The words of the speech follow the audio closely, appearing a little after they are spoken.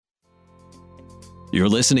You're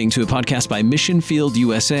listening to a podcast by Mission Field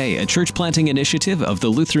USA, a church planting initiative of the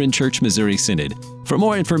Lutheran Church Missouri Synod. For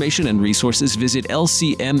more information and resources, visit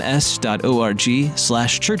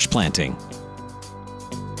lcms.org/churchplanting.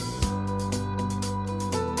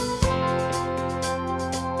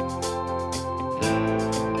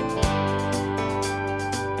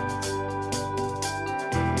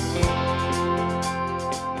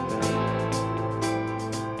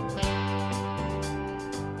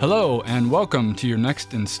 Hello, and welcome to your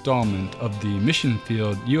next installment of the Mission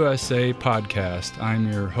Field USA podcast.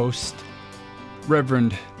 I'm your host,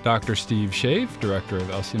 Reverend Dr. Steve Shave, Director of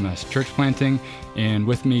LCMS Church Planting, and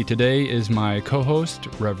with me today is my co-host,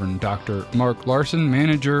 Reverend Dr. Mark Larson,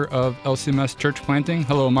 Manager of LCMS Church Planting.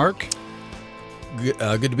 Hello, Mark.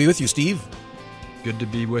 Good to be with you, Steve. Good to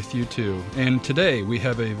be with you, too. And today we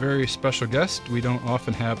have a very special guest. We don't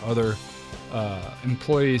often have other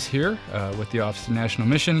employees here with the Office of National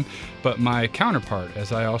Mission, but my counterpart,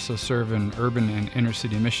 as I also serve in urban and inner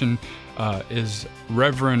city mission, is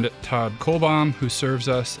Reverend Todd Kohlbaum, who serves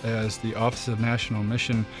us as the Office of National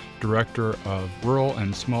Mission Director of Rural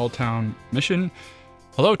and Small Town Mission.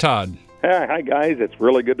 Hello, Todd. Hi, guys. It's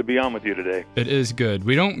really good to be on with you today. It is good.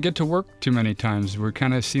 We don't get to work too many times. We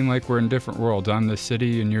kind of seem like we're in different worlds. I'm the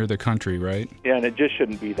city and you're the country, right? Yeah, and it just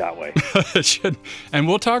shouldn't be that way. It should. And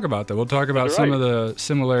we'll talk about that. We'll talk about some of the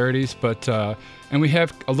similarities, but and we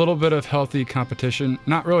have a little bit of healthy competition,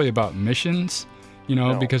 not really about missions,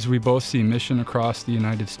 because we both see mission across the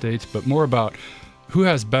United States, but more about who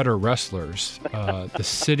has better wrestlers, the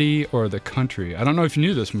city or the country? I don't know if you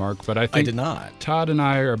knew this, Mark, but I think did not. Todd and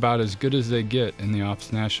I are about as good as they get in the Office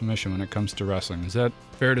of National Mission when it comes to wrestling. Is that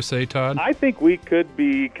fair to say, Todd? I think we could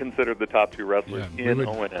be considered the top two wrestlers in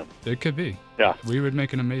O&M. It could be. Yeah. We would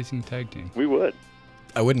make an amazing tag team. We would.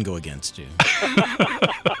 I wouldn't go against you.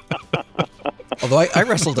 Although I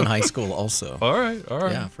wrestled in high school also. All right.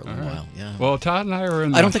 Yeah, for a little while, yeah. Well, Todd and I were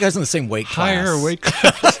in I don't think I was in the same weight class. Higher weight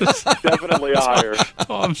classes. Definitely higher. That's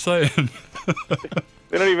all I'm saying.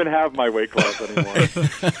 They don't even have my weight class anymore.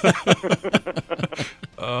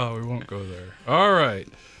 Oh, we won't go there. All right.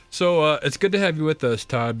 So it's good to have you with us,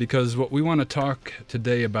 Todd, because what we want to talk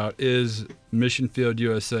today about is Mission Field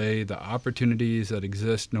USA, the opportunities that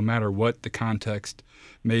exist no matter what the context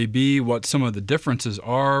may be, what some of the differences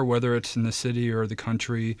are, whether it's in the city or the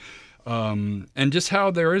country, and just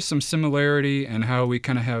how there is some similarity and how we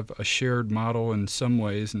kind of have a shared model in some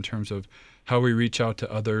ways in terms of how we reach out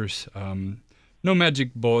to others. No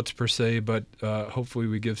magic bullets per se, but hopefully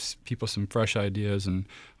we give people some fresh ideas and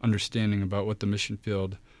understanding about what the mission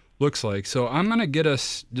field looks like. So I'm going to get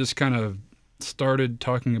us just kind of started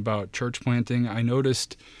talking about church planting. I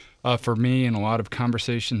noticed for me and a lot of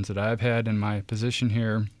conversations that I've had in my position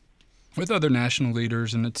here with other national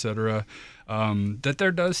leaders and et cetera, that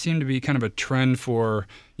there does seem to be kind of a trend for,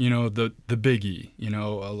 the biggie.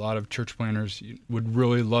 A lot of church planters would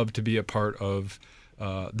really love to be a part of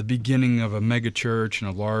the beginning of a mega church in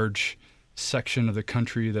a large section of the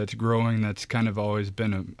country that's growing. That's kind of always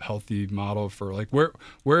been a healthy model for like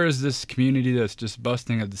where is this community that's just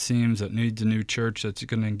busting at the seams that needs a new church that's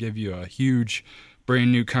going to give you a huge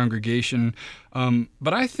brand new congregation.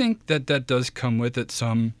 But I think that does come with it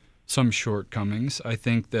some shortcomings. I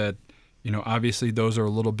think that obviously those are a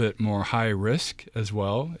little bit more high risk as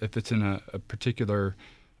well. If it's in a particular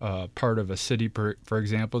part of a city, for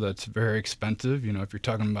example, that's very expensive. If you're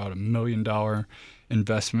talking about $1 million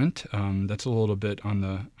investment, that's a little bit on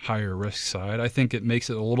the higher risk side. I think it makes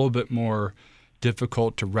it a little bit more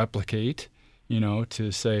difficult to replicate,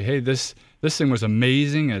 to say, hey, this thing was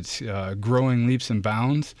amazing. It's growing leaps and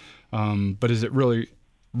bounds. But is it really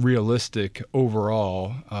realistic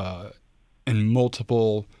overall in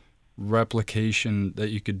multiple replication that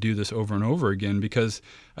you could do this over and over again? Because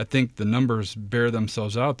I think the numbers bear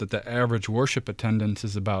themselves out that the average worship attendance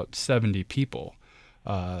is about 70 people.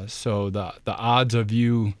 So the odds of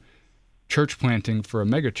you church planting for a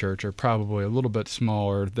megachurch are probably a little bit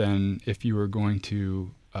smaller than if you were going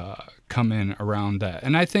to come in around that.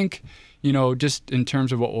 And I think, just in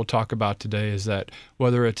terms of what we'll talk about today is that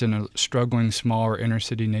whether it's in a struggling smaller inner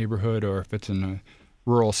city neighborhood or if it's in a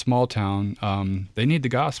rural small town, they need the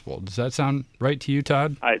gospel. Does that sound right to you,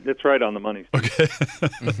 Todd? That's right on the money. Okay.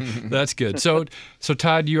 That's good. So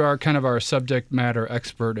Todd, you are kind of our subject matter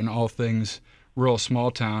expert in all things rural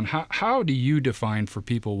small town. How do you define for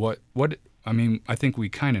people what I mean, I think we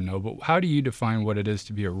kind of know, but how do you define what it is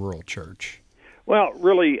to be a rural church? Well,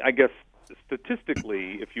 really, I guess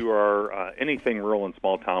statistically, if you are anything rural and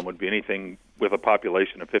small town would be anything with a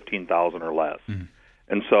population of 15,000 or less. Mm.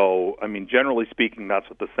 And so, I mean, generally speaking, that's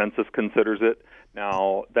what the census considers it.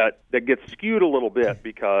 Now, that gets skewed a little bit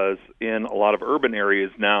because in a lot of urban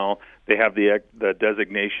areas now, they have the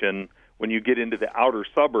designation when you get into the outer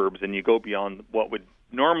suburbs and you go beyond what would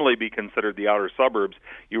normally be considered the outer suburbs,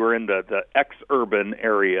 you are in the ex-urban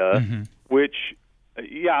area, which,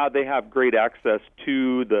 yeah, they have great access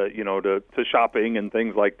to to shopping and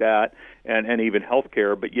things like that, and even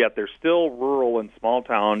healthcare, but yet they're still rural and small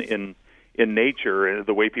town in nature,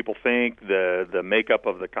 the way people think, the makeup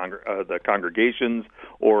of the congregations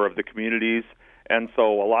or of the communities. And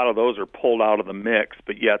so a lot of those are pulled out of the mix,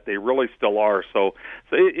 but yet they really still are. So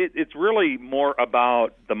it's really more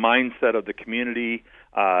about the mindset of the community.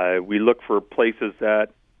 We look for places that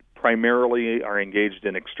primarily are engaged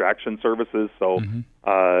in extraction services, so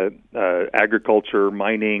agriculture,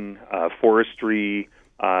 mining, forestry,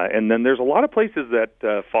 and then there's a lot of places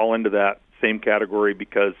that fall into that same category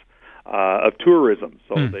because of tourism.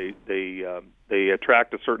 So they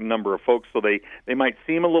attract a certain number of folks, so they might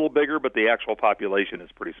seem a little bigger, but the actual population is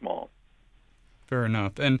pretty small. Fair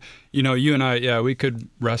enough. And, you and I, we could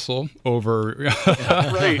wrestle over,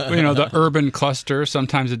 Right. the urban cluster.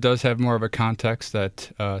 Sometimes it does have more of a context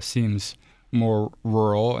that seems more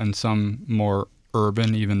rural and some more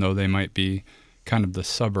urban, even though they might be kind of the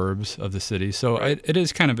suburbs of the city. So it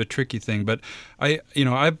is kind of a tricky thing. But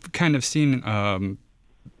I've kind of seen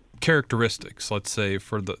characteristics, let's say,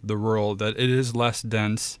 for the rural, that it is less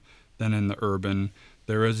dense than in the urban.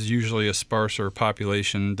 There is usually a sparser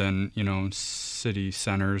population than, city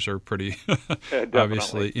centers are pretty,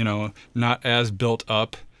 obviously, not as built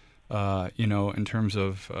up, in terms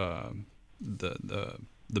of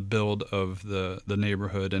the build of the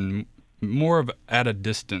neighborhood, and more of at a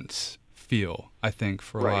distance feel, I think,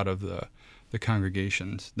 for a lot of the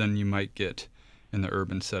congregations than you might get in the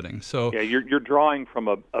urban setting. So yeah, you're drawing from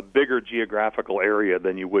a bigger geographical area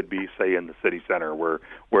than you would be, say, in the city center, where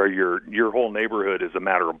your whole neighborhood is a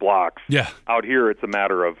matter of blocks. Yeah. Out here, it's a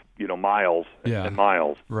matter of miles and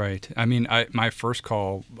miles. Right. I mean, my first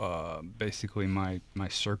call, basically my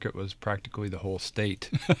circuit was practically the whole state.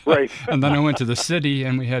 Right. And then I went to the city,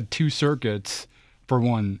 and we had 2 circuits for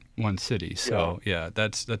one city. So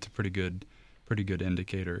that's a pretty good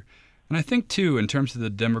indicator. And I think, too, in terms of the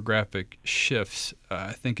demographic shifts,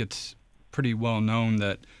 I think it's pretty well known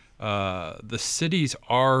that the cities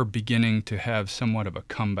are beginning to have somewhat of a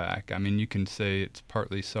comeback. I mean, you can say it's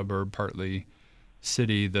partly suburb, partly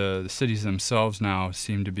city. The cities themselves now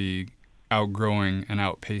seem to be outgrowing and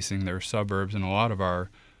outpacing their suburbs in a lot of our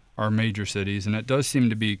major cities. And it does seem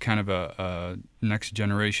to be kind of a next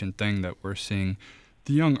generation thing that we're seeing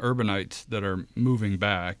the young urbanites that are moving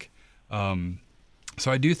back. So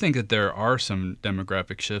I do think that there are some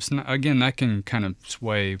demographic shifts. And again, that can kind of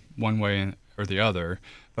sway one way or the other.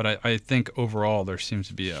 But I think overall there seems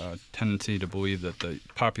to be a tendency to believe that the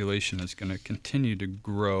population is going to continue to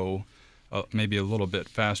grow maybe a little bit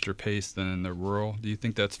faster pace than in the rural. Do you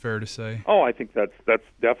think that's fair to say? Oh, I think that's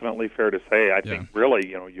definitely fair to say. I think really,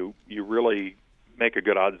 you really make a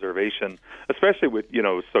good observation, especially with,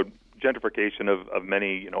 so gentrification of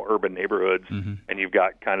many, urban neighborhoods, and you've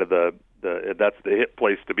got kind of that's the hip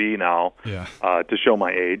place to be now, to show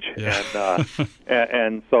my age,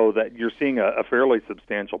 and so that you're seeing a fairly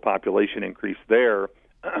substantial population increase there,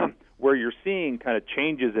 where you're seeing kind of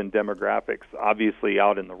changes in demographics. Obviously,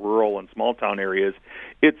 out in the rural and small town areas,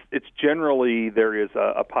 it's generally there is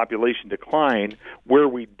a population decline. Where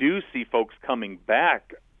we do see folks coming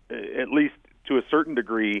back, at least to a certain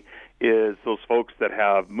degree, is those folks that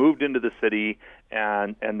have moved into the city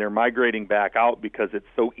and they're migrating back out because it's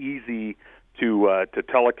so easy to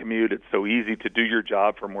telecommute. It's so easy to do your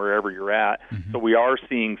job from wherever you're at. So we are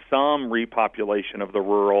seeing some repopulation of the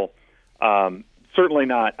rural. Certainly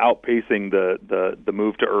not outpacing the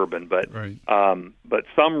move to urban, but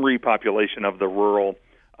some repopulation of the rural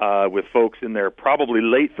with folks in their probably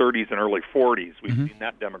late 30s and early 40s. We've seen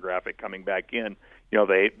that demographic coming back in.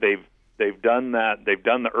 They've done that. They've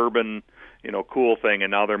done the urban, cool thing,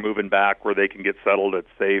 and now they're moving back where they can get settled. It's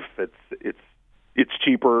safe. It's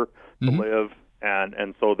cheaper to live,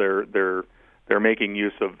 and so they're making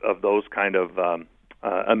use of those kind of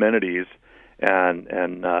amenities and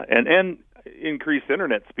increased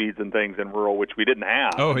internet speeds and things in rural, which we didn't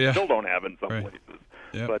have. Still don't have in some places.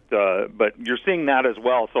 Yep. But you're seeing that as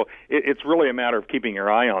well. So it's really a matter of keeping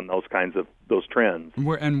your eye on those trends.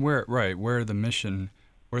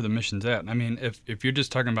 Where the mission's at. I mean, if you're just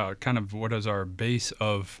talking about kind of what is our base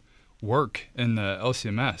of work in the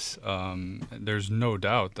LCMS, there's no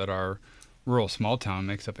doubt that our rural small town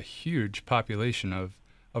makes up a huge population of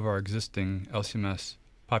our existing LCMS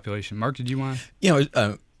population. Mark, did you want?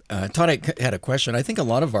 Todd, I had a question. I think a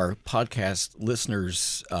lot of our podcast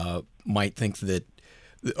listeners might think that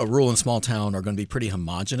a rural and small town are going to be pretty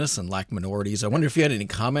homogenous and lack minorities. I wonder if you had any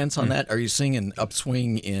comments on that. Are you seeing an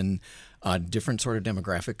upswing in different sort of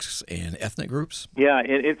demographics and ethnic groups? Yeah,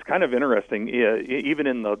 it's kind of interesting.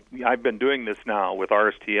 Even I've been doing this now with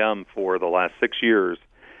RSTM for the last 6 years,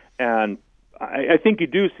 and I think you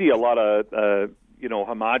do see a lot of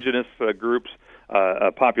homogenous groups,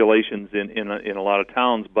 populations in a lot of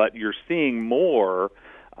towns, but you're seeing more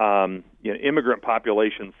immigrant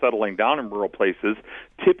populations settling down in rural places.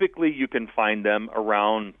 Typically, you can find them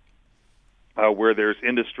around where there's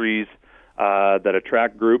industries that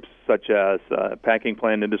attract groups such as packing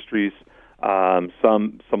plant industries,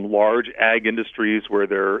 some large ag industries where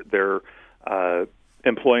they're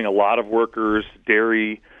employing a lot of workers,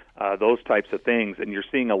 dairy, those types of things, and you're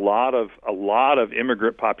seeing a lot of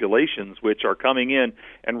immigrant populations which are coming in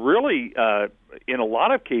and really, in a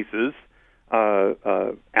lot of cases,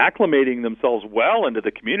 acclimating themselves well into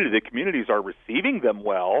the community. The communities are receiving them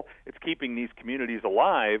well. It's keeping these communities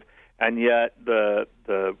alive, and yet the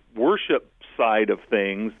worship side of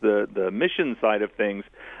things, the mission side of things,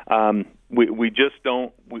 we just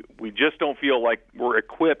don't feel like we're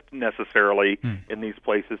equipped necessarily in these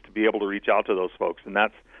places to be able to reach out to those folks, and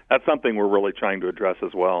that's something we're really trying to address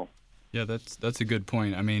as well. Yeah, that's a good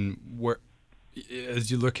point. I mean, as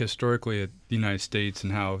you look historically at the United States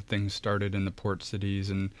and how things started in the port cities,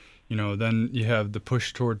 and then you have the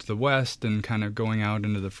push towards the west and kind of going out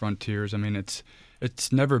into the frontiers. I mean,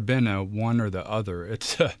 it's never been a one or the other.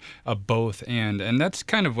 It's a both and that's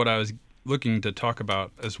kind of what I was looking to talk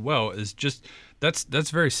about as well. Is just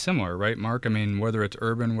that's very similar, right, Mark? I mean, whether it's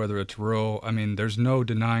urban, whether it's rural, I mean, there's no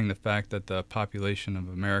denying the fact that the population of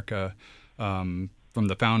America, from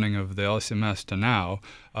the founding of the LCMS to now,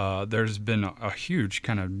 there's been a huge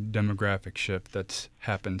kind of demographic shift that's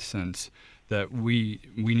happened since that we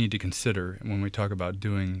need to consider when we talk about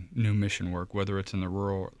doing new mission work, whether it's in the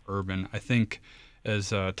rural or urban. I think,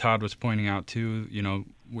 as Todd was pointing out too,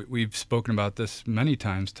 we've spoken about this many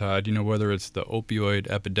times, Todd, whether it's the opioid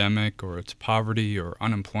epidemic or it's poverty or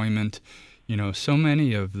unemployment, so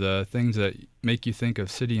many of the things that make you think of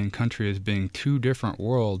city and country as being two different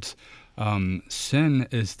worlds. Sin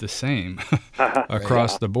is the same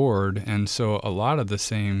across the board, and so a lot of the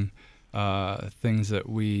same things that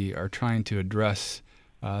we are trying to address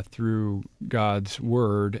through God's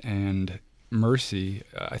word and mercy,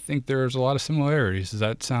 I think there's a lot of similarities. Does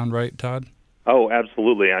that sound right, Todd? Oh,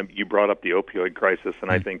 absolutely. You brought up the opioid crisis,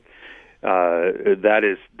 and I think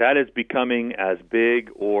that is becoming as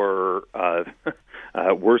big or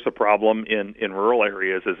worse a problem in rural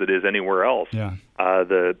areas as it is anywhere else. Yeah.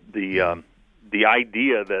 The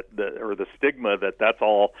idea or the stigma that's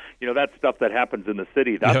all, that stuff that happens in the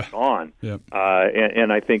city, that's gone. Yep.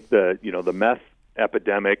 And I think the meth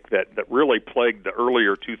epidemic that really plagued the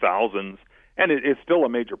earlier 2000s, and it is still a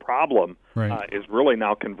major problem, right, is really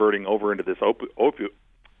now converting over into this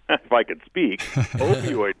if I could speak,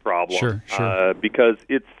 opioid problem. Sure. Because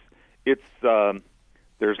it's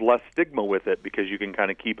there's less stigma with it because you can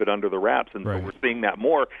kind of keep it under the wraps, and right, so we're seeing that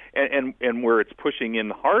more. And where it's pushing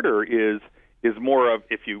in harder is more of,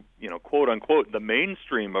 if you quote unquote, the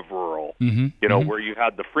mainstream of rural. Where you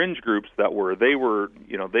had the fringe groups that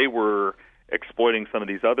were exploiting some of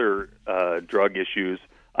these other drug issues.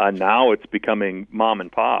 Now it's becoming mom and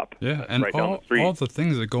pop. Yeah, and right down the street. All the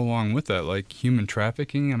things that go along with that, like human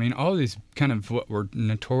trafficking. I mean, all these kind of what were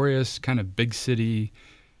notorious kind of big city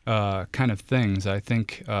kind of things, I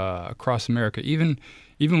think, across America. Even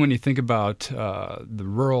when you think about the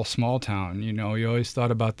rural small town, you always thought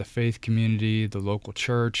about the faith community, the local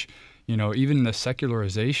church, even the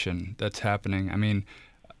secularization that's happening. I mean,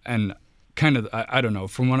 and kind of, I don't know,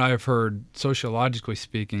 from what I've heard, sociologically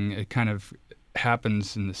speaking, it kind of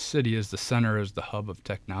happens in the city as the center, as the hub of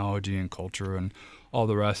technology and culture and all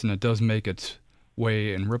the rest, and it does make its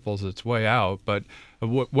way and ripples its way out. But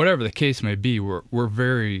whatever the case may be, we're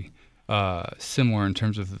very similar in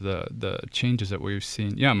terms of the changes that we've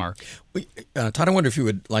seen. Yeah, Mark. Todd, I wonder if you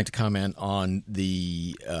would like to comment on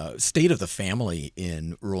the state of the family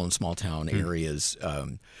in rural and small town areas.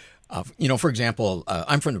 For example,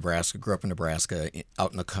 I'm from Nebraska, grew up in Nebraska,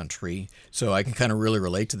 out in the country, so I can kind of really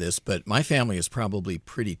relate to this, but my family is probably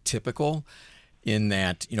pretty typical in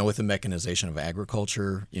that, with the mechanization of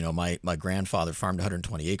agriculture, my grandfather farmed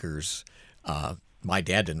 120 acres. My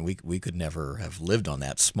dad didn't. We could never have lived on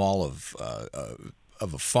that small of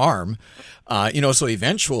a farm. So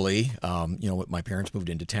eventually, my parents moved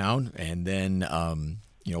into town, and then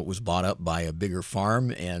it was bought up by a bigger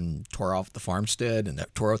farm and tore off the farmstead and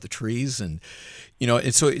that tore out the trees. And,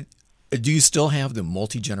 and so do you still have the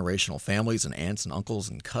multi-generational families and aunts and uncles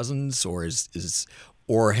and cousins, or is it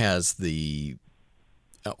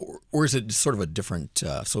sort of a different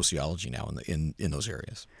sociology now in those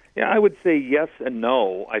areas? Yeah, I would say yes and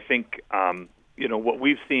no. I think what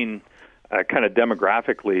we've seen kind of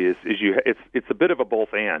demographically is it's a bit of a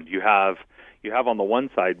both and. You have on the one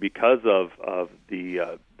side, because of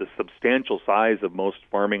the substantial size of most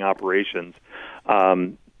farming operations,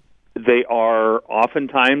 they are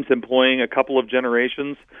oftentimes employing a couple of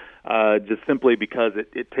generations, just simply because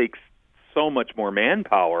it takes so much more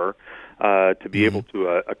manpower to be able to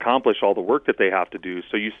accomplish all the work that they have to do.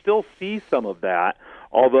 So you still see some of that,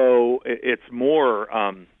 although it's more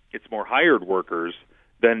hired workers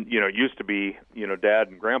than it used to be. Dad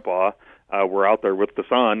and Grandpa were out there with the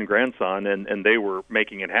son and grandson, and they were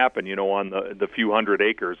making it happen. On the few hundred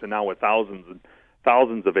acres, and now with thousands and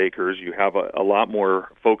thousands of acres, you have a lot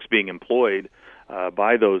more folks being employed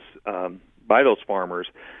by those farmers.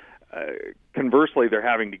 Conversely, they're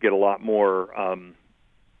having to get a lot more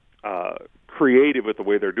creative with the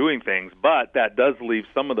way they're doing things, but that does leave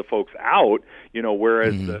some of the folks out,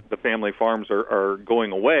 whereas the family farms are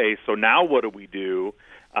going away. So now what do we do?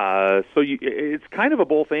 It's kind of a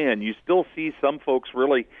both and. You still see some folks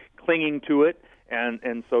really clinging to it,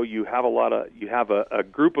 and so you have a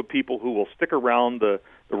group of people who will stick around the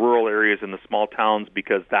rural areas and the small towns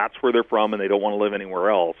because that's where they're from and they don't want to live anywhere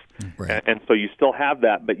else. Right. And so you still have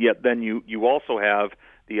that, but yet then you also have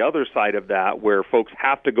the other side of that where folks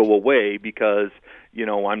have to go away because,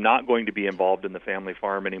 I'm not going to be involved in the family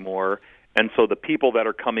farm anymore. And so the people that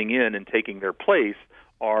are coming in and taking their place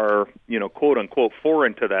are, quote unquote,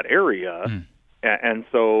 foreign to that area. And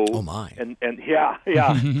so, oh my, and yeah,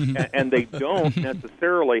 and they don't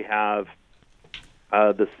necessarily have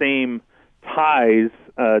the same ties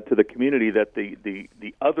to the community that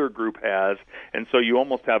the other group has, and so you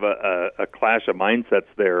almost have a clash of mindsets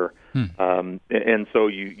there. And so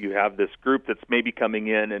you have this group that's maybe coming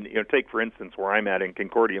in, and take for instance where I'm at in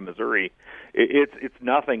Concordia, Missouri, it's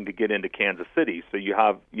nothing to get into Kansas City. So you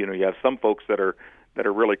have some folks that are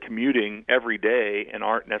really commuting every day and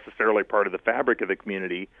aren't necessarily part of the fabric of the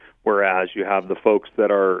community, whereas you have the folks that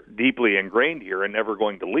are deeply ingrained here and never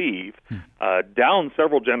going to leave, down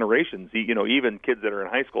several generations, even kids that are in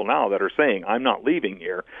high school now that are saying, I'm not leaving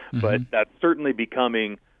here. But that's certainly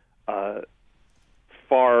becoming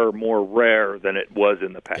far more rare than it was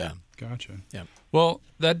in the past. Yeah. Gotcha. Yeah. Well,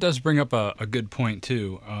 that does bring up a good point,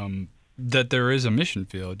 too, that there is a mission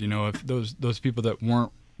field. If those people that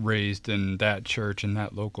weren't raised in that church and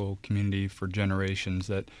that local community for generations,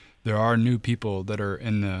 that there are new people that are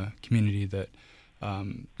in the community that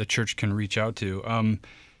the church can reach out to.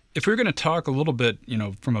 If we're going to talk a little bit,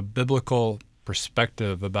 from a biblical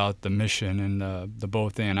perspective about the mission and the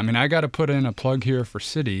both and, I got to put in a plug here for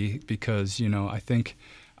City because, I think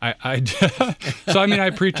I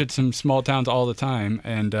preach at some small towns all the time,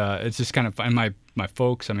 and it's just kind of, and my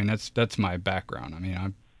folks, that's my background.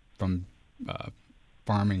 I'm from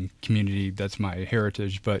farming community, that's my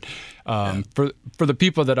heritage. But for the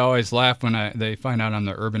people that always laugh when they find out I'm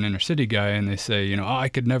the urban inner city guy and they say, I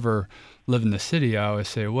could never live in the city, I always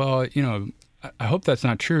say, well, I hope that's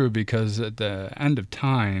not true, because at the end of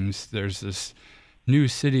times there's this new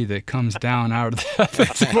city that comes down out of the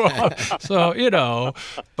heavens. So,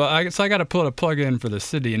 but I got to put a plug in for the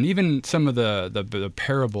city, and even some of the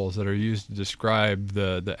parables that are used to describe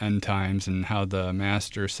the end times and how the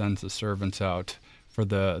master sends the servants out for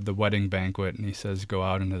the wedding banquet, and he says, go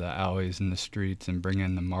out into the alleys and the streets and bring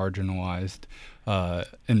in the marginalized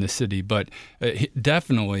in the city. But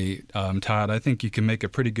definitely, Todd, I think you can make a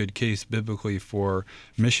pretty good case biblically for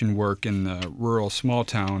mission work in the rural small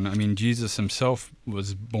town. Jesus himself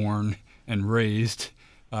was born and raised,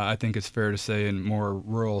 I think it's fair to say, in more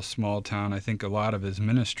rural small town. I think a lot of his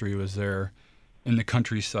ministry was there in the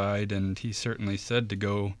countryside, and he certainly said to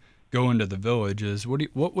go into the villages.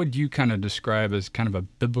 What would you kind of describe as kind of a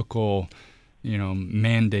biblical,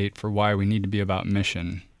 mandate for why we need to be about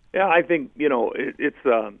mission? Yeah, I think, it's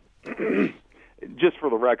just for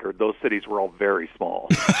the record, those cities were all very small.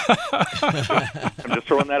 I'm just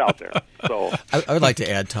throwing that out there. So I would like to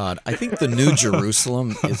add, Todd, I think the New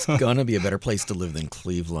Jerusalem is going to be a better place to live than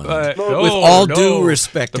Cleveland. With all due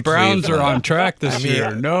respect the to Browns Cleveland. are on track this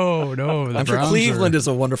year. No. I'm sure Cleveland is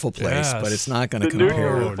a wonderful place, but it's not going to compare. The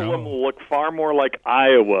New Jerusalem will look far more like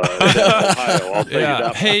Iowa than Ohio. I'll tell you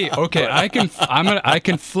that. Hey, okay, I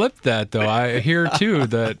can flip that though. I hear too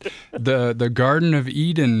that the Garden of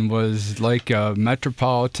Eden was like a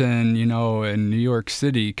metropolitan, in New York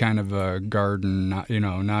City kind of a garden, not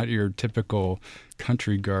your typical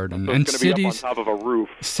country garden. So it's going to be up on top of a roof.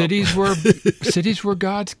 Cities were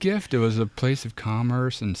God's gift. It was a place of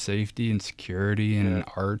commerce and safety and security and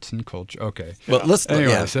arts and culture. Okay. Well, let's go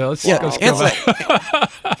back.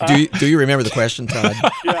 Do you remember the question, Todd?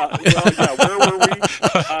 Yeah. Where were we?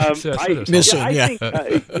 Mission. I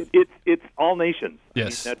think it's all nations.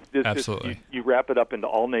 Yes, absolutely. You wrap it up into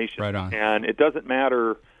all nations. Right on. And it doesn't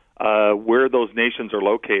matter where those nations are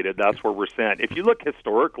located. That's where we're sent. If you look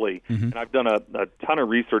historically, and I've done a ton of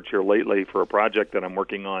research here lately for a project that I'm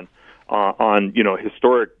working on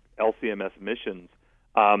historic LCMS missions.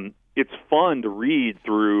 It's fun to read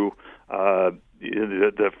through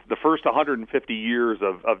the first 150 years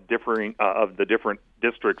of the different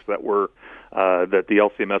districts that the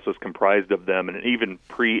LCMS was comprised of them, and even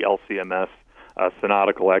pre-LCMS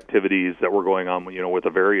synodical activities that were going on, with the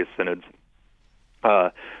various synods.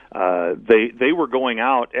 They were going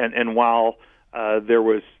out, and while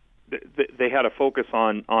they had a focus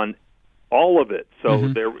on all of it. So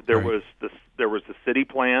there was the city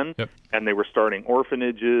plan, and they were starting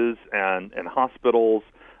orphanages and hospitals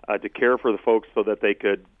to care for the folks so that they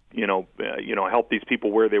could help these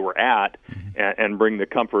people where they were at and bring the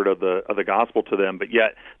comfort of the gospel to them. But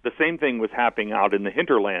yet the same thing was happening out in the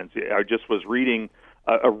hinterlands. I just was reading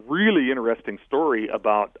a really interesting story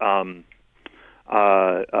about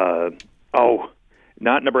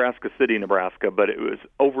not Nebraska City, Nebraska, but it was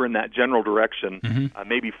over in that general direction,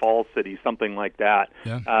 maybe Falls City, something like that,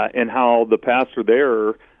 and how the pastor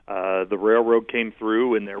there, the railroad came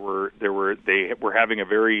through, and they were having a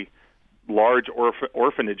very large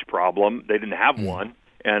orphanage problem. They didn't have one,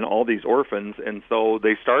 and all these orphans, and so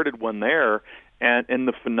they started one there, and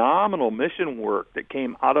the phenomenal mission work that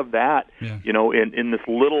came out of that, in this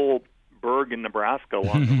little burg in Nebraska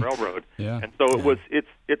along the railroad. And so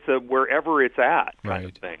it's a wherever it's at kind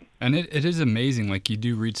of thing. And it is amazing. Like, you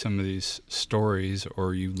do read some of these stories,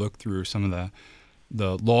 or you look through some of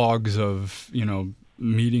the logs of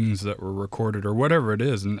meetings that were recorded or whatever it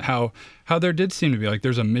is, and how there did seem to be, like,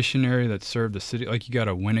 there's a missionary that served the city, like you got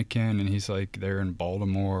a Winnikin, and he's like there in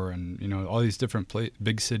Baltimore, and all these different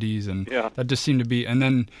big cities, and that just seemed to be. And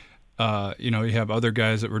then you have other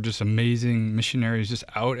guys that were just amazing missionaries, just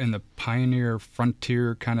out in the pioneer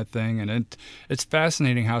frontier kind of thing, and it's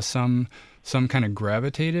fascinating how some kind of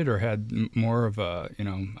gravitated or had more of a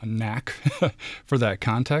knack for that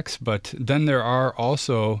context. But then there are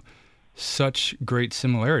also such great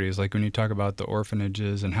similarities, like when you talk about the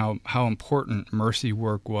orphanages and how important mercy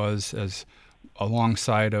work was as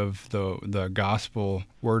alongside of the gospel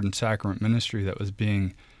word and sacrament ministry that was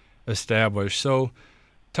being established. So,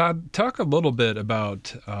 Todd, talk a little bit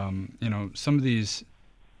about some of these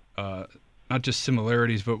not just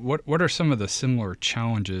similarities, but what are some of the similar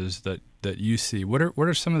challenges that you see? What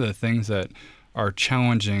are some of the things that are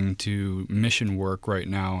challenging to mission work right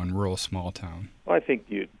now in rural small town? Well, I think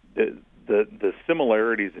the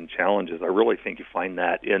similarities and challenges, I really think you find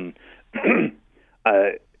that in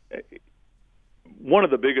one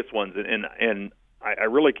of the biggest ones, and I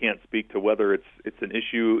really can't speak to whether it's an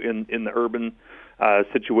issue in the urban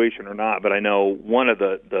situation or not, but I know one of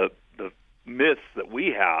the myths that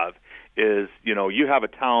we have is, you have a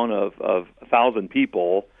town of 1,000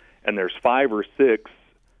 people, and there's 5 or 6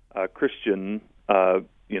 Christian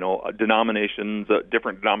denominations,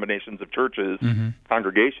 different denominations of churches,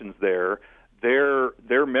 congregations there.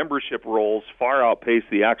 Their membership rolls far outpace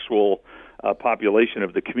the actual population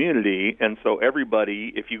of the community, and so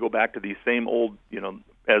everybody, if you go back to these same old,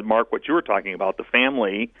 as Mark, what you were talking about, the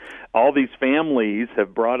family, all these families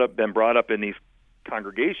have been brought up in these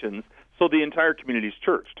congregations, so the entire community is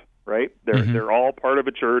churched, right? They're all part of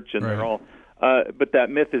a church, and they're all. But that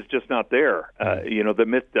myth is just not there. The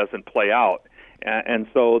myth doesn't play out. And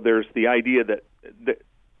so there's the idea that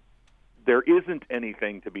there isn't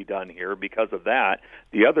anything to be done here because of that.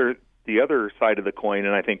 The other side of the coin,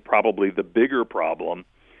 and I think probably the bigger problem,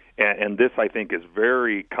 and this I think is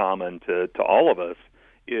very common to all of us,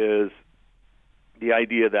 is the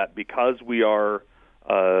idea that because we are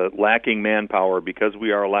lacking manpower, because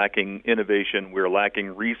we are lacking innovation, we're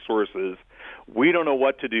lacking resources, we don't know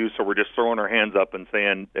what to do, so we're just throwing our hands up and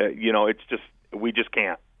saying, we just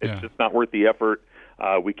can't. It's just not worth the effort.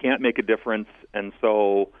 We can't make a difference, and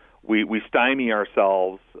so we stymie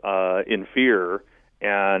ourselves in fear,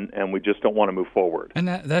 and we just don't want to move forward. And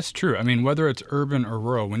that's true. I mean, whether it's urban or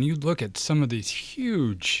rural, when you look at some of these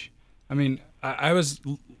huge, I was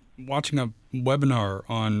watching a webinar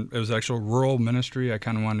on, it was actual rural ministry. I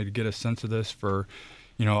kind of wanted to get a sense of this for,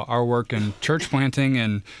 our work in church planting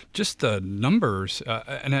and just the numbers,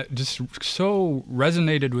 and it just so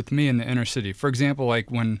resonated with me in the inner city. For example,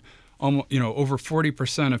 like when over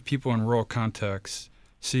 40% of people in rural contexts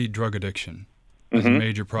see drug addiction as a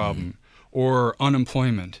major problem, or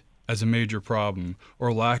unemployment as a major problem,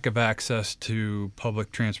 or lack of access to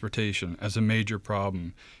public transportation as a major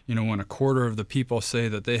problem. When a quarter of the people say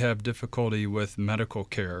that they have difficulty with medical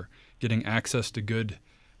care, getting access to good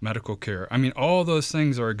medical care. I mean, all those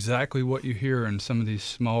things are exactly what you hear in some of these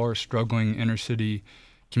smaller, struggling inner city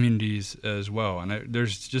communities as well. And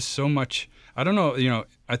there's just so much. I don't know,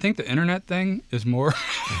 I think the internet thing is more,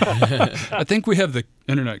 I think we have the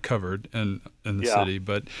internet covered in the city,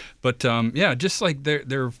 but just like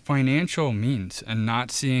their financial means and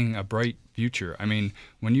not seeing a bright future. I mean,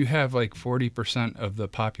 when you have like 40% of the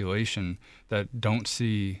population that don't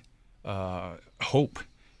see hope,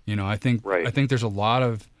 I think there's a lot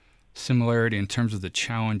of similarity in terms of the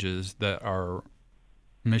challenges that our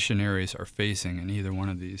missionaries are facing in either one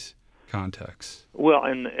of these contexts. Well,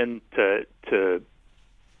 and to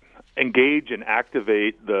engage and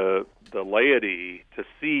activate the laity to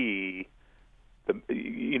see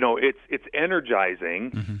it's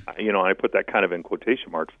energizing. I put that kind of in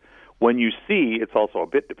quotation marks. When you see, it's also a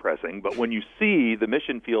bit depressing, but when you see the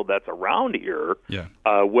mission field that's around here,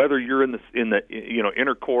 whether you're in the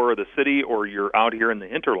inner core of the city or you're out here in the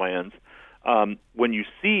hinterlands, when you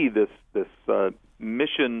see this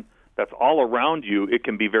mission that's all around you, it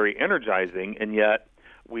can be very energizing, and yet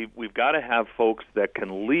we've got to have folks that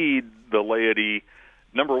can lead the laity,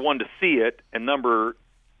 number one, to see it, and number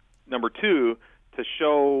two, to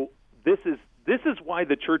show this is why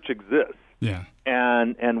the church exists. Yeah.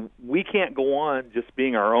 And we can't go on just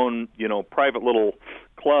being our own, private little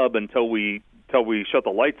club until we shut the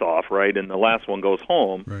lights off, right? And the last one goes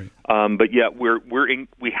home. Right. But yet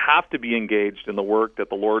we have to be engaged in the work that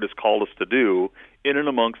the Lord has called us to do in and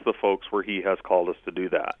amongst the folks where He has called us to do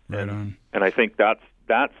that. Right on. And I think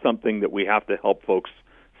that's something that we have to help folks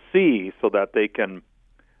see so that they can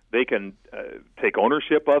take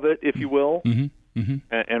ownership of it, if you will.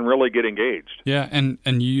 And really get engaged. Yeah, and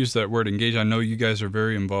you use that word engage. I know you guys are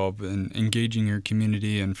very involved in engaging your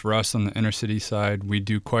community, and for us on the inner city side, we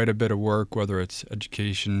do quite a bit of work, whether it's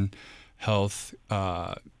education, health,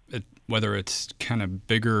 whether it's kind of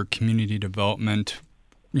bigger community development,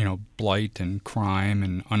 blight and crime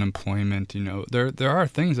and unemployment. There are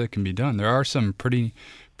things that can be done. There are some pretty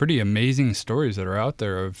amazing stories that are out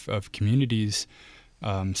there of communities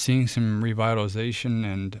seeing some revitalization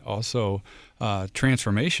and also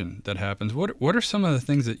transformation that happens. What are some of the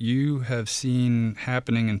things that you have seen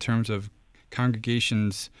happening in terms of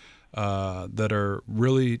congregations that are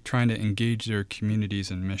really trying to engage their communities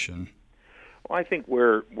in mission? Well, I think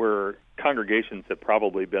where congregations have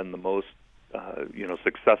probably been the most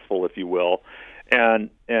successful, if you will, and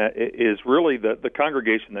is really the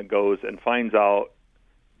congregation that goes and finds out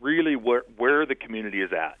really where the community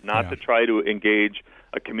is at, not to try to engage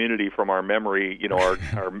a community from our memory,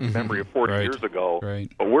 our memory of 40 years ago,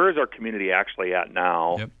 but where is our community actually at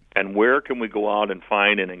now, and where can we go out and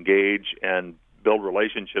find and engage and build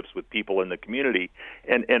relationships with people in the community.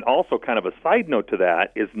 And also kind of a side note to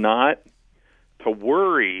that is not to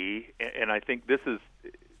worry, and I think this is,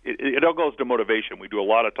 it all goes to motivation. We do a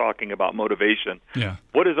lot of talking about motivation. Yeah.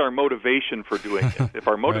 What is our motivation for doing this? If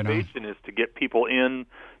our motivation is to get people in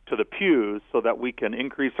to the pews so that we can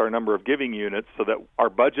increase our number of giving units so that our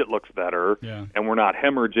budget looks better and we're not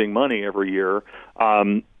hemorrhaging money every year,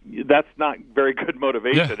 that's not very good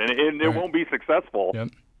motivation, and it won't be successful. Yep.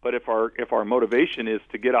 But if our motivation is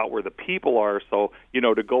to get out where the people are, so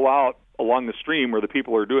to go out along the stream where the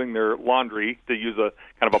people are doing their laundry, to use a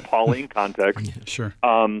kind of a Pauline context, sure.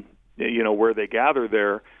 Where they gather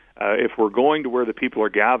there. If we're going to where the people are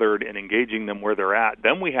gathered and engaging them where they're at,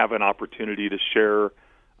 then we have an opportunity to share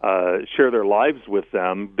their lives with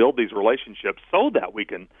them, build these relationships, so that we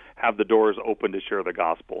can have the doors open to share the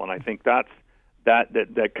gospel. And I think that's that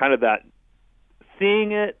kind of that.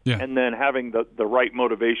 Seeing it and then having the right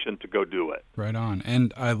motivation to go do it. Right on.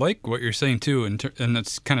 And I like what you're saying, too, and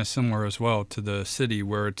that's kind of similar as well to the city,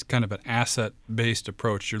 where it's kind of an asset-based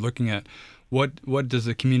approach. You're looking at what does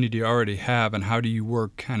the community already have, and how do you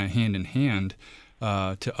work kind of hand in hand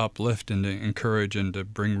to uplift and to encourage and to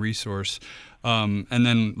bring resource. And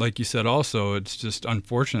then, like you said also, it's just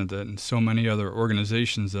unfortunate that in so many other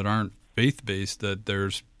organizations that aren't faith-based, that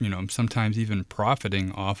there's, sometimes even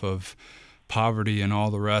profiting off of poverty and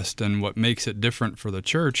all the rest. And what makes it different for the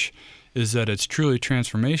church is that it's truly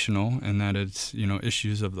transformational, and that it's,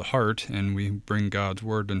 issues of the heart, and we bring God's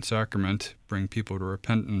word and sacrament, bring people to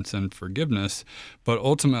repentance and forgiveness, but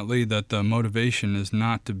ultimately that the motivation is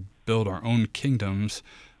not to build our own kingdoms,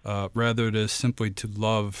 rather it is simply to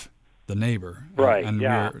love the neighbor. Right. And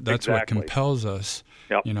that's exactly what compels us.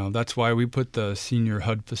 Yep. That's why we put the senior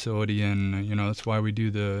HUD facility in. That's why we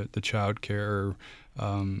do the child care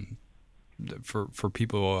for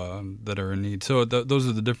people that are in need. So those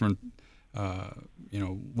are the different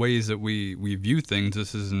ways that we view things.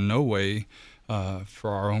 This is in no way for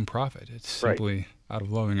our own profit. It's simply out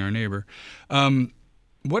of loving our neighbor.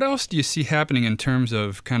 What else do you see happening in terms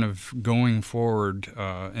of kind of going forward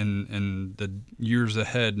in the years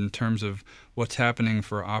ahead in terms of what's happening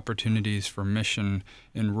for opportunities for mission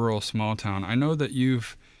in rural small town? I know that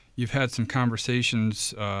you've had some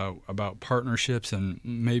conversations about partnerships, and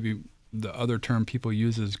maybe the other term people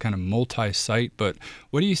use is kind of multi-site, but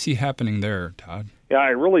what do you see happening there, Todd? Yeah, I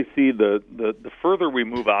really see the further we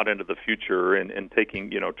move out into the future and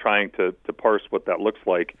taking, trying to parse what that looks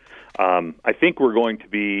like, I think we're going to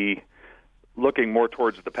be looking more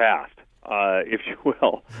towards the past, if you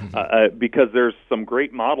will, because there's some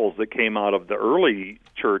great models that came out of the early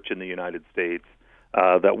church in the United States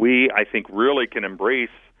that we, I think, really can embrace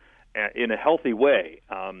in a healthy way.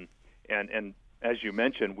 And as you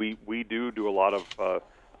mentioned, we do a lot of,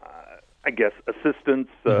 assistance,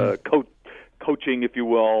 coaching, if you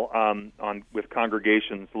will, with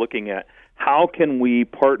congregations, looking at how can we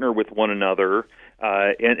partner with one another,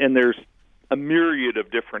 and there's a myriad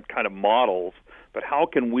of different kind of models, but how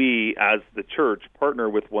can we, as the church, partner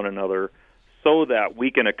with one another so that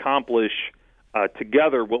we can accomplish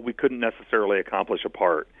together what we couldn't necessarily accomplish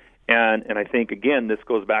apart? And I think, again, this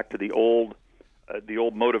goes back to the old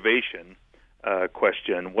motivation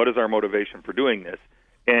question. What is our motivation for doing this?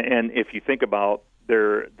 And if you think about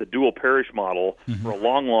the dual parish model, for a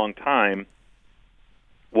long, long time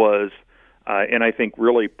was, and I think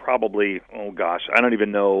really probably, I don't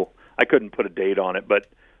even know, I couldn't put a date on it,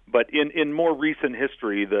 but in more recent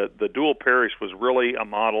history, the dual parish was really a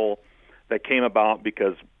model that came about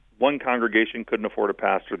because one congregation couldn't afford a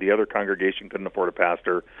pastor, the other congregation couldn't afford a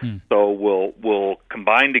pastor. So we'll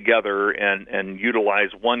combine together and utilize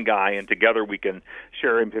one guy, and together we can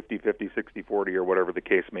share him 50-50, 60-40, or whatever the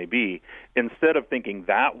case may be. Instead of thinking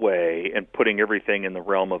that way and putting everything in the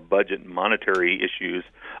realm of budget and monetary issues,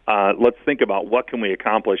 let's think about what can we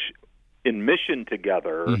accomplish in mission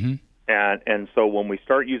together. And so when we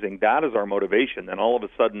start using that as our motivation, then all of a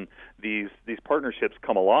sudden these partnerships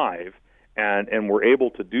come alive. And we're able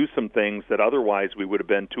to do some things that otherwise we would have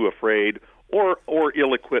been too afraid or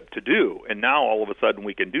ill-equipped to do. And now all of a sudden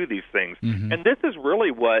we can do these things. And this is really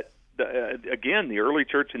what, the early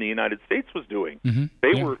church in the United States was doing.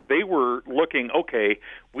 They were looking, okay,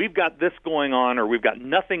 we've got this going on, or we've got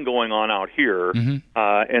nothing going on out here.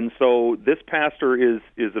 And so this pastor is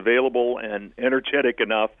available and energetic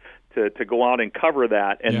enough to go out and cover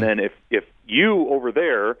that. And then if you over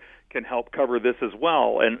there can help cover this as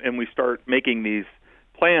well, and we start making these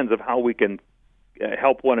plans of how we can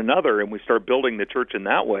help one another, and we start building the church in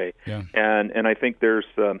that way. And I think there's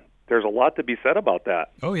a lot to be said about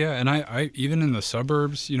that. Oh yeah, and I even in the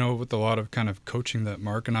suburbs, with a lot of kind of coaching that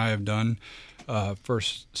Mark and I have done for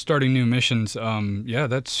starting new missions,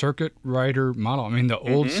 that circuit rider model. I mean, the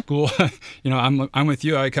old school. I'm with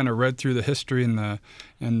you. I kind of read through the history and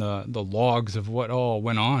the logs of what all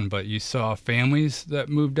went on, but you saw families that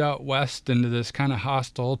moved out west into this kind of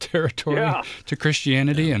hostile territory to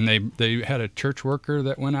Christianity, and they had a church worker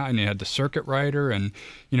that went out, and you had the circuit rider, and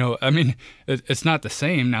it's not the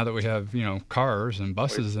same now that we have cars and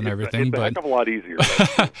buses and everything. It's a heck of a lot easier.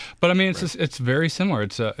 But I mean, it's very similar.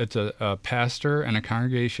 It's a pastor and a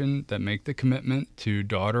congregation that make the commitment to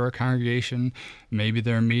daughter a congregation. Maybe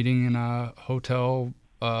they're meeting in a hotel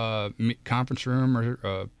conference room or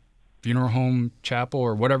a funeral home chapel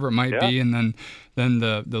or whatever it might be, and then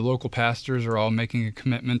the local pastors are all making a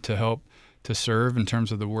commitment to help to serve in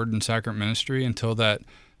terms of the word and sacrament ministry until that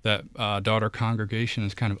daughter congregation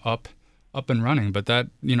is kind of up and running. But that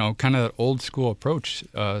kind of old school approach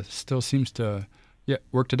still seems to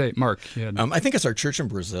work today. Mark, I think it's our church in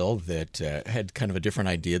Brazil that had kind of a different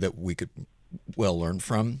idea that we could well learn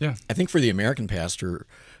from. I think for the American pastor,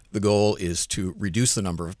 the goal is to reduce the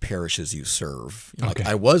number of parishes you serve. Like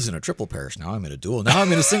I was in a triple parish, now I'm in a dual. Now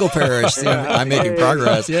I'm in a single parish. I'm making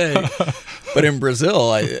progress. Yay! But in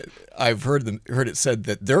Brazil, I've heard it said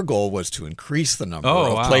that their goal was to increase the number Oh,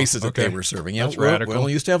 of wow. places that Okay. they were serving. Yeah, That's we radical.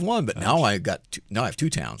 only used to have one, but now I have 2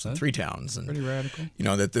 towns and 3 towns, and Pretty radical.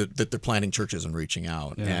 that they're planting churches and reaching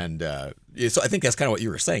out. Yeah. And so I think that's kind of what you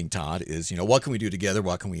were saying, Todd. Is what can we do together?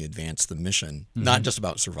 What can we advance the mission? Not just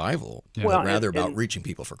about survival, Well, but rather and- about reaching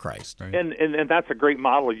people for Christ. Right. And that's a great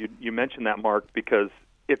model. You mentioned that, Mark, because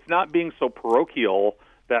it's not being so parochial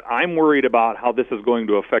that I'm worried about how this is going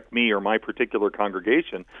to affect me or my particular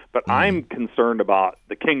congregation, but I'm concerned about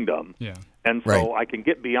the kingdom. Yeah. And so Right. I can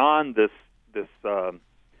get beyond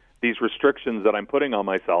these restrictions that I'm putting on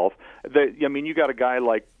myself. You got a guy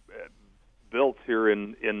like Biltz here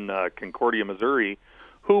in Concordia, Missouri,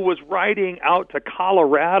 who was riding out to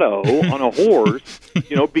Colorado on a horse,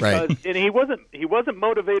 because Right. and he wasn't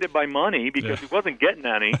motivated by money because he wasn't getting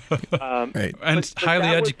any. Right. And but highly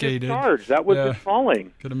that educated. Was his charge. That was Yeah. his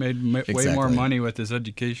calling. Could have made way more Exactly. money with his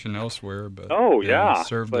education elsewhere, but Oh, yeah,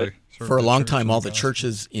 served but- For a long church time, and all the gospel.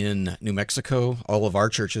 churches in New Mexico, all of our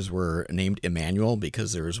churches were named Emmanuel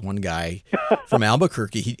because there was one guy from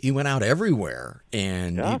Albuquerque. He went out everywhere,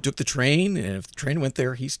 and he took the train, and if the train went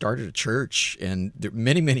there, he started a church. And there are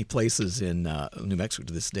many, many places in New Mexico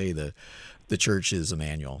to this day, the church is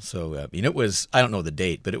Emmanuel. So, it was, I don't know the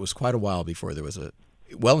date, but it was quite a while before there was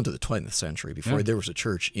well into the 20th century, before there was a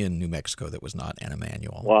church in New Mexico that was not an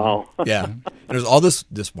Emmanuel. Wow. Yeah, and there's all this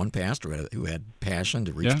one pastor who had passion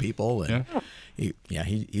to reach Yeah. people, and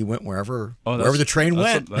he went wherever that's- the train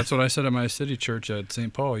went. That's what I said at my city church at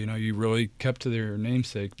St. Paul. You really kept to their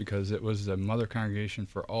namesake because it was a mother congregation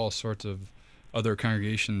for all sorts of other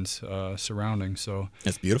congregations surrounding. So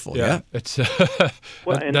It's beautiful. Yeah, it's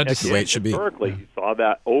Well, that and just- the way it should be. historically, you saw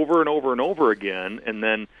that over and over and over again, and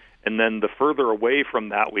then the further away from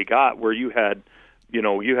that we got, where you had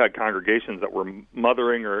congregations that were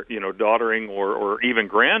mothering or daughtering or even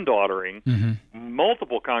granddaughtering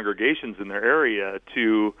multiple congregations in their area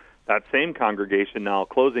to that same congregation now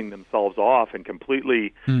closing themselves off and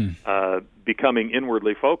completely becoming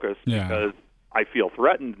inwardly focused Yeah. because I feel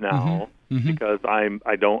threatened now because I'm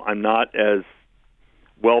not as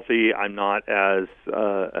wealthy, I'm not as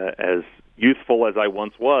youthful as I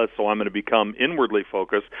once was, so I'm going to become inwardly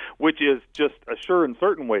focused, which is just a sure and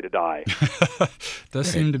certain way to die. does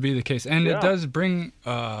seem to be the case, and Yeah. it does bring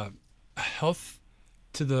health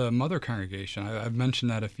to the mother congregation. I've mentioned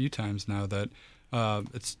that a few times now, that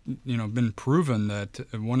it's been proven that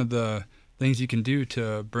one of the things you can do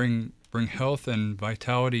to bring health and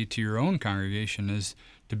vitality to your own congregation is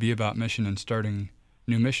to be about mission and starting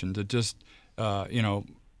new missions. It just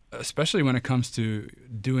especially when it comes to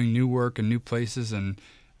doing new work in new places and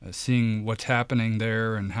seeing what's happening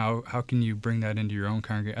there, and how can you bring that into your own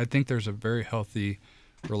congregation. I think there's a very healthy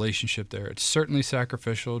relationship there. It's certainly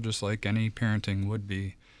sacrificial, just like any parenting would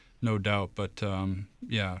be, no doubt. But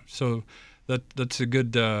so that's a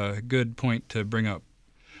good point to bring up.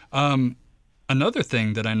 Another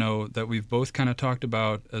thing that I know that we've both kind of talked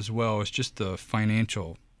about as well is just the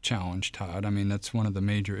financial challenge, Todd. I mean, that's one of the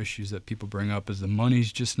major issues that people bring up, is the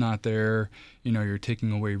money's just not there. You're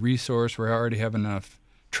taking away resource. We already have enough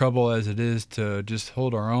trouble as it is to just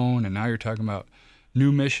hold our own, and now you're talking about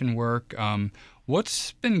new mission work.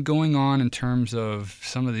 What's been going on in terms of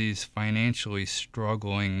some of these financially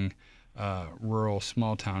struggling rural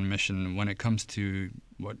small-town mission when it comes to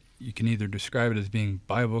what you can either describe it as being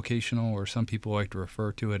bivocational, or some people like to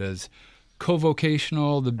refer to it as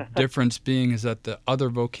co-vocational? The difference being is that the other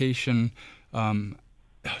vocation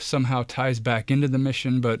somehow ties back into the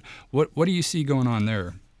mission. But what do you see going on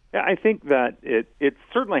there? Yeah, I think that it's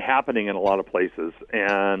certainly happening in a lot of places,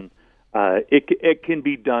 and it can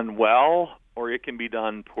be done well or it can be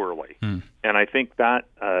done poorly. And I think that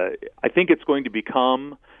it's going to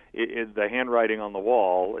become the handwriting on the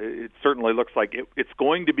wall. It certainly looks like it's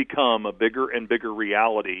going to become a bigger and bigger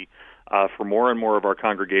reality for more and more of our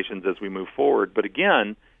congregations as we move forward. But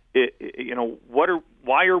again,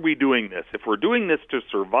 why are we doing this? If we're doing this to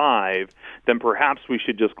survive, then perhaps we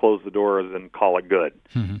should just close the doors and call it good.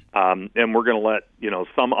 And we're going to let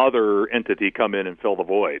some other entity come in and fill the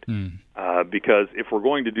void. Because if we're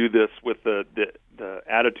going to do this with the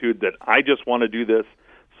attitude that I just want to do this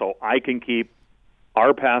so I can keep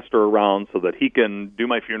our pastor around so that he can do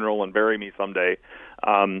my funeral and bury me someday,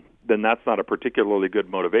 then that's not a particularly good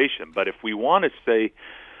motivation. But if we want to say,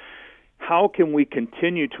 how can we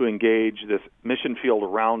continue to engage this mission field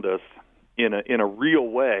around us in a real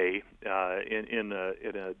way, in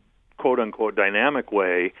a quote unquote dynamic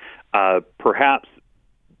way, perhaps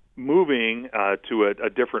moving to a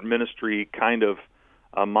different ministry kind of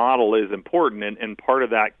model is important, and part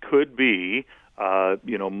of that could be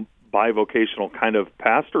bivocational kind of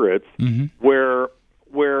pastorates, where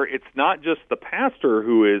where it's not just the pastor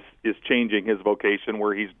who is changing his vocation,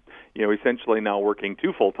 where he's essentially now working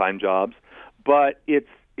 2 full-time jobs, but it's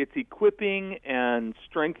equipping and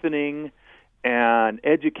strengthening and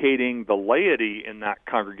educating the laity in that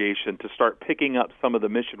congregation to start picking up some of the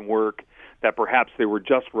mission work that perhaps they were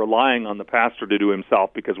just relying on the pastor to do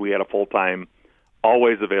himself because we had a full-time,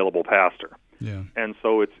 always available pastor. Yeah. And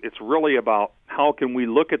so it's really about how can we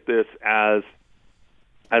look at this as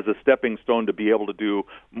a stepping stone to be able to do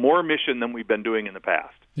more mission than we've been doing in the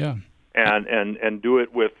past. Yeah. And do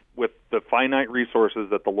it with the finite resources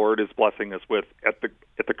that the Lord is blessing us with at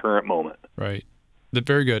the current moment. Right.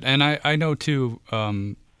 Very good. And I know too,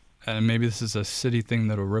 and maybe this is a city thing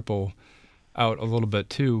that'll ripple out a little bit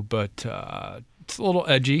too, but it's a little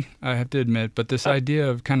edgy, I have to admit, but this idea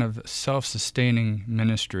of kind of self-sustaining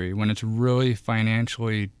ministry when it's really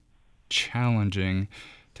financially challenging,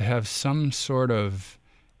 to have some sort of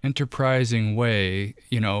enterprising way,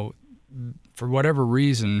 for whatever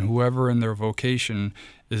reason, whoever in their vocation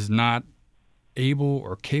is not able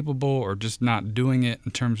or capable or just not doing it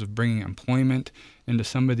in terms of bringing employment into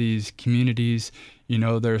some of these communities.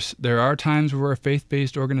 There are times where a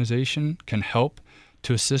faith-based organization can help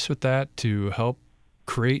to assist with that, to help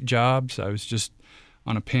create jobs. I was just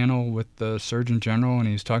on a panel with the Surgeon General, and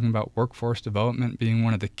he was talking about workforce development being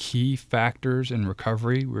one of the key factors in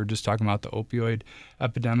recovery. We were just talking about the opioid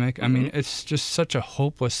epidemic. Mm-hmm. I mean, it's just such a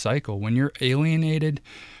hopeless cycle. When you're alienated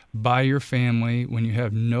by your family, when you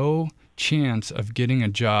have no chance of getting a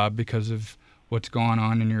job because of what's gone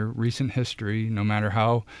on in your recent history, no matter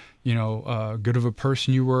how good of a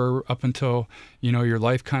person you were up until your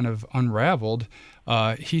life kind of unraveled.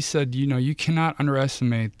 He said, you cannot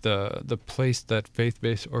underestimate the place that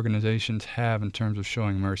faith-based organizations have in terms of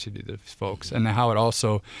showing mercy to these folks, and how it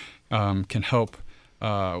also can help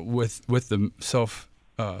with the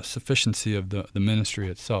self-sufficiency of the ministry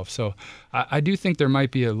itself. So I do think there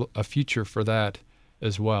might be a future for that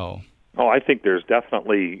as well. Oh, I think there's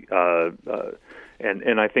definitely,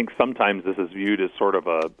 and I think sometimes this is viewed as sort of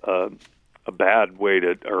a bad way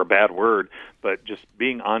or a bad word, but just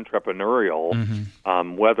being entrepreneurial,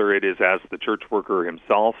 mm-hmm. Whether it is as the church worker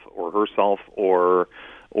himself or herself or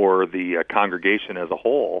the congregation as a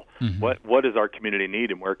whole, mm-hmm. what does our community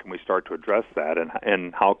need, and where can we start to address that,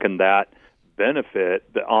 and how can that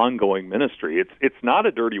benefit the ongoing ministry? It's not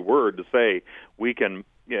a dirty word to say we can.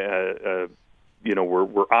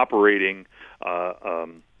 We're operating, a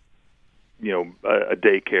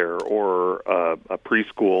daycare or a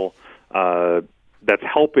preschool that's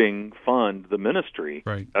helping fund the ministry.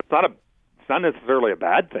 Right. It's not necessarily a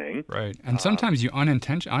bad thing. Right. And sometimes you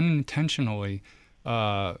unintentionally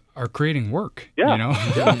are creating work. Yeah.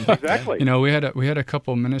 Yeah, exactly. We had a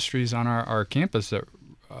couple ministries on our campus that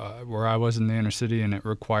where I was in the inner city, and it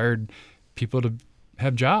required people to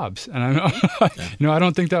have jobs. And I know, I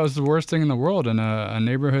don't think that was the worst thing in the world in a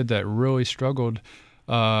neighborhood that really struggled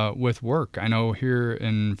with work. I know here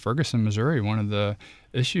in Ferguson, Missouri, one of the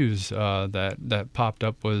issues that popped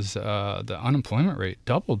up was the unemployment rate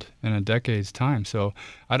doubled in a decade's time. So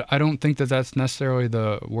I don't think that that's necessarily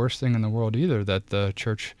the worst thing in the world either, that the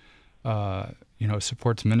church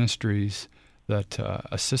supports ministries that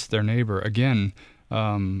assist their neighbor. Again,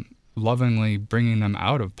 lovingly bringing them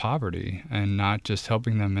out of poverty, and not just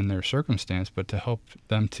helping them in their circumstance, but to help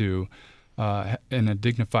them to, in a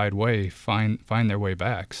dignified way, find their way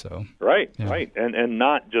back. So right, and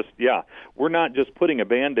not just we're not just putting a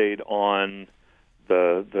Band-Aid on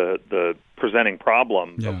the presenting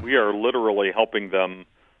problem, but we are literally helping them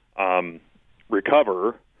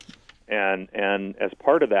recover, and as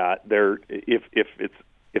part of that,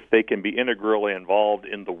 if they can be integrally involved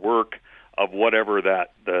in the work of whatever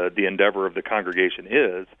that the endeavor of the congregation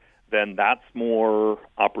is, then that's more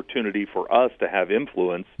opportunity for us to have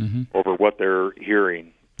influence mm-hmm. over what they're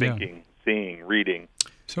hearing, thinking, seeing, reading.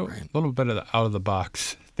 So a little bit of the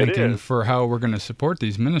out-of-the-box thinking for how we're going to support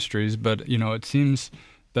these ministries, but it seems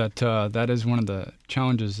that that is one of the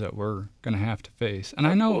challenges that we're going to have to face. And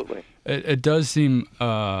Absolutely. I know it does seem,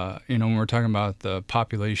 when we're talking about the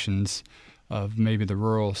populations of maybe the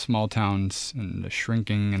rural small towns and the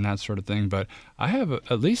shrinking and that sort of thing. But I have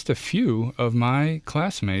at least a few of my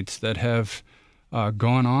classmates that have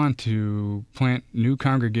gone on to plant new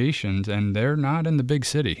congregations, and they're not in the big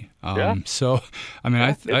city. So, I mean,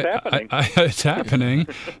 it's happening. It's happening.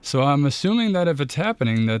 So I'm assuming that if it's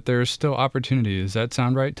happening, that there's still opportunity. Does that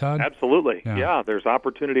sound right, Todd? Absolutely. Yeah, there's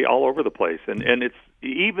opportunity all over the place. And it's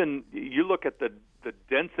even, you look at the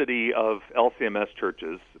density of LCMS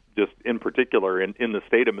churches, just in particular in the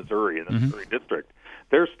state of Missouri, in the mm-hmm. Missouri district,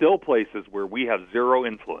 there's still places where we have zero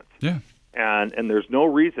influence. Yeah. and there's no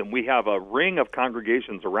reason. We have a ring of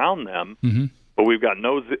congregations around them, but we've got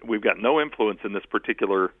no influence in this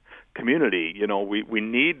particular community. You know, we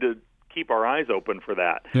need to keep our eyes open for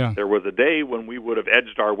that. Yeah. There was a day when we would have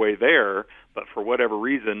edged our way there, but for whatever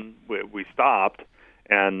reason we stopped,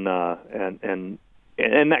 and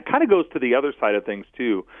that kind of goes to the other side of things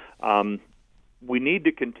too. We need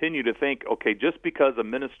to continue to think, okay, just because a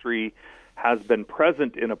ministry has been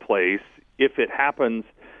present in a place, if it happens,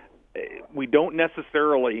 we don't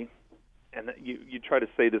necessarily, and you try to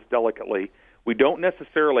say this delicately, we don't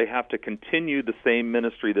necessarily have to continue the same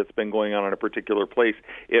ministry that's been going on in a particular place.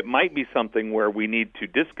 It might be something where we need to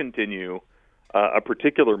discontinue a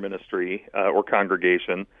particular ministry or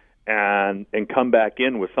congregation and come back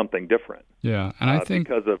in with something different. Yeah, and I think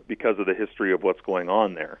because of the history of what's going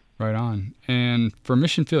on there. Right on. And for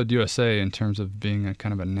Mission Field USA, in terms of being a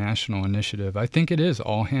kind of a national initiative, I think it is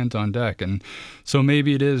all hands on deck. And so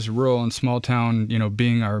maybe it is rural and small town, you know,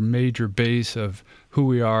 being our major base of who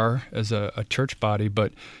we are as a church body,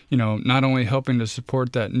 but, you know, not only helping to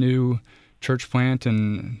support that new church plant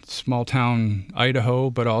in small town Idaho,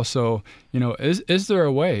 but also, you know, is there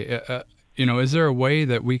a way? Is there a way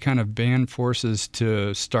that we kind of band forces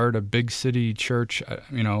to start a big city church,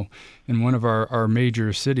 you know, in one of our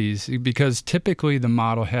major cities? Because typically the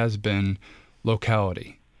model has been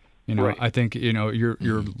locality. You know, right. I think, you know,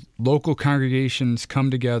 your local congregations come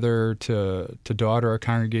together to daughter a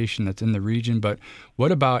congregation that's in the region. But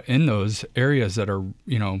what about in those areas that are,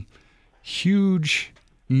 you know, huge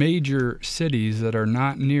major cities that are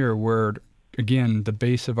not near where, again, the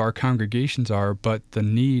base of our congregations are, but the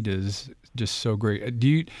need is just so great.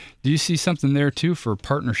 Do you see something there too for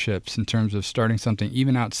partnerships in terms of starting something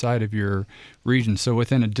even outside of your region? So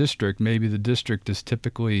within a district, maybe the district is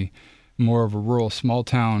typically more of a rural small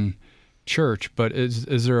town church, but is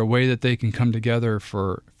there a way that they can come together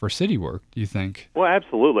for city work, do you think? Well,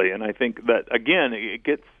 absolutely. And I think that again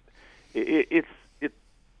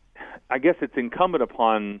I guess it's incumbent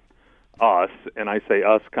upon us, and I say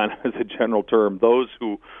us kind of as a general term, those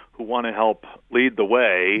who want to help lead the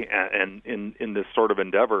way and in this sort of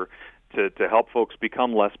endeavor to help folks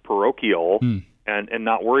become less parochial and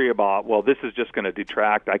not worry about, well, this is just going to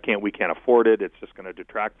detract. We can't afford it. It's just going to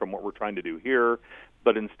detract from what we're trying to do here.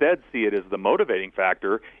 But instead see it as the motivating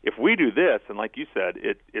factor. If we do this, and like you said,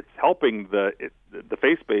 it's helping the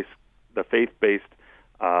faith-based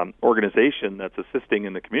organization that's assisting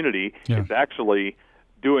in the community. Yeah. It's actually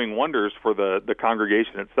doing wonders for the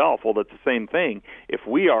congregation itself. Well, that's the same thing. If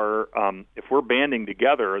we're banding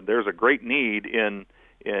together, there's a great need in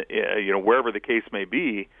wherever the case may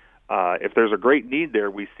be. If there's a great need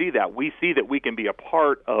there, we see that we can be a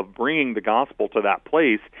part of bringing the gospel to that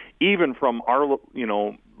place, even from our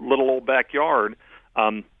little old backyard.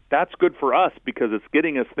 That's good for us because it's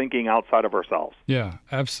getting us thinking outside of ourselves. Yeah,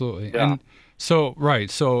 absolutely. Yeah. And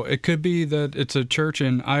so it could be that it's a church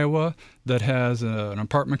in Iowa that has an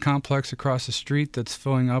apartment complex across the street that's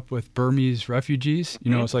filling up with Burmese refugees.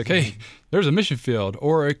 You know, it's like, hey, there's a mission field.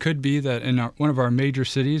 Or it could be that in one of our major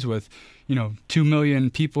cities with, 2 million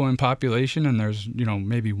people in population, and there's,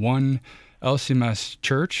 maybe one LCMS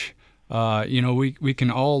church, we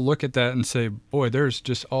can all look at that and say, boy, there's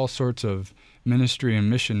just all sorts of ministry and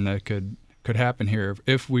mission that could happen here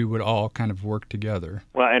if we would all kind of work together.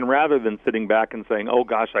 Well, and rather than sitting back and saying, oh,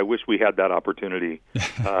 gosh, I wish we had that opportunity,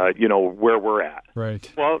 where we're at. Right.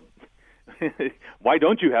 Well, why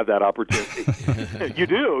don't you have that opportunity? You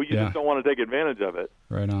do. You just don't want to take advantage of it.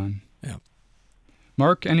 Right on. Yeah.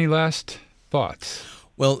 Mark, any last thoughts?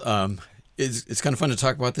 Well, it's kind of fun to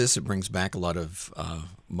talk about this. It brings back a lot of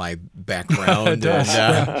my background. It does.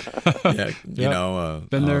 And,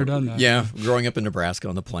 been there, done that. Yeah, growing up in Nebraska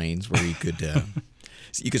on the plains, where you could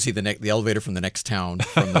see the elevator from the next town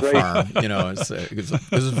from the farm.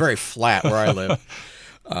 It was very flat where I live.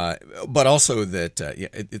 But also that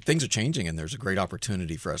things are changing, and there's a great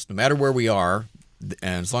opportunity for us, no matter where we are,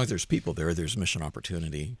 and as long as there's people there's mission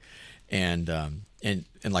opportunity. And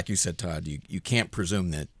like you said, Todd, you can't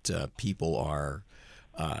presume that people are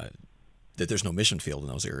that there's no mission field in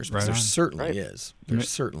those areas. Right, there certainly is. There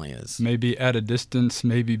certainly is. Maybe at a distance,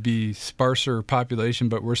 maybe be sparser population,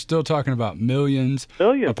 but we're still talking about millions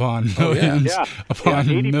upon millions upon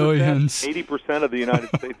 80%, 80% of the United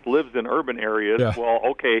States lives in urban areas. Yeah. Well,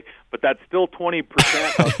 okay, but that's still 20%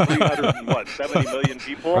 of 370 million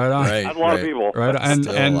people. Right on. That's a lot of people. Right, and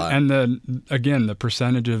the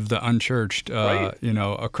percentage of the unchurched,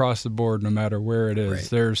 across the board, no matter where it is,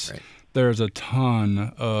 there's a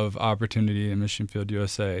ton of opportunity in Mission Field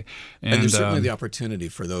USA. And there's certainly the opportunity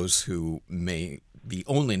for those who may be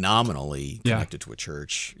only nominally connected to a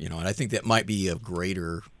church, and I think that might be of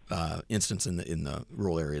greater instance in the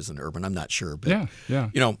rural areas and urban. I'm not sure, but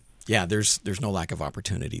there's no lack of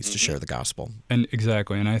opportunities to share the gospel. And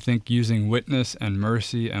exactly, and I think using witness and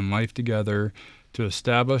mercy and life together to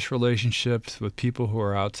establish relationships with people who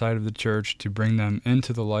are outside of the church, to bring them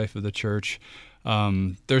into the life of the church.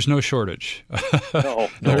 There's no shortage. No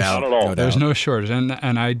doubt at all. There's no shortage,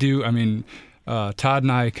 and I do. I mean, Todd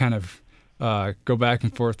and I kind of go back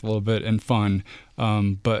and forth a little bit in fun,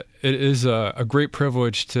 but it is a great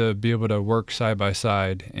privilege to be able to work side by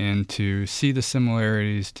side and to see the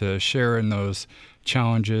similarities, to share in those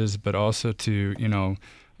challenges, but also to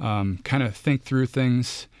kind of think through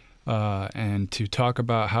things. And to talk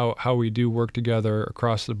about how we do work together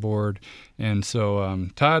across the board. And so,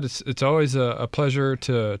 Todd, it's always a pleasure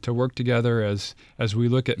to work together as we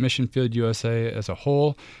look at Mission Field USA as a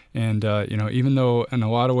whole. And, even though in a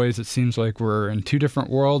lot of ways it seems like we're in two different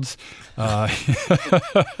worlds, we're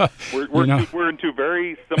in two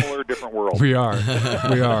very similar different worlds. We are.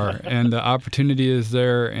 And the opportunity is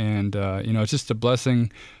there. And, it's just a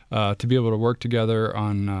blessing to be able to work together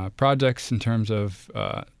on projects in terms of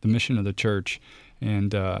the mission of the church.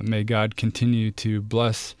 And may God continue to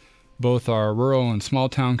bless both our rural and small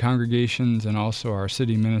town congregations and also our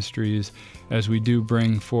city ministries as we do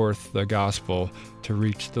bring forth the gospel to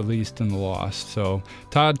reach the least and the lost. So,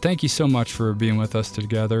 Todd, thank you so much for being with us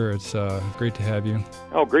together. It's great to have you.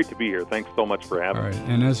 Oh, great to be here. Thanks so much for having me. All right.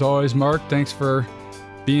 And as always, Mark, thanks for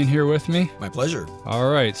being here with me. My pleasure.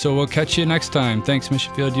 All right. So we'll catch you next time. Thanks,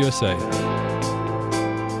 Mission Field USA.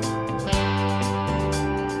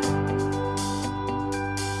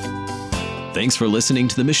 Thanks for listening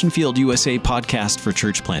to the Mission Field USA podcast for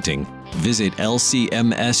church planting. Visit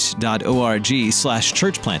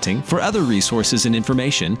lcms.org/churchplanting for other resources and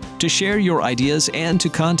information, to share your ideas and to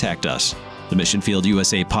contact us. The Mission Field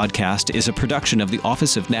USA podcast is a production of the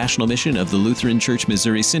Office of National Mission of the Lutheran Church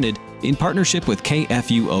Missouri Synod in partnership with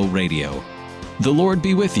KFUO Radio. The Lord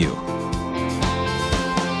be with you.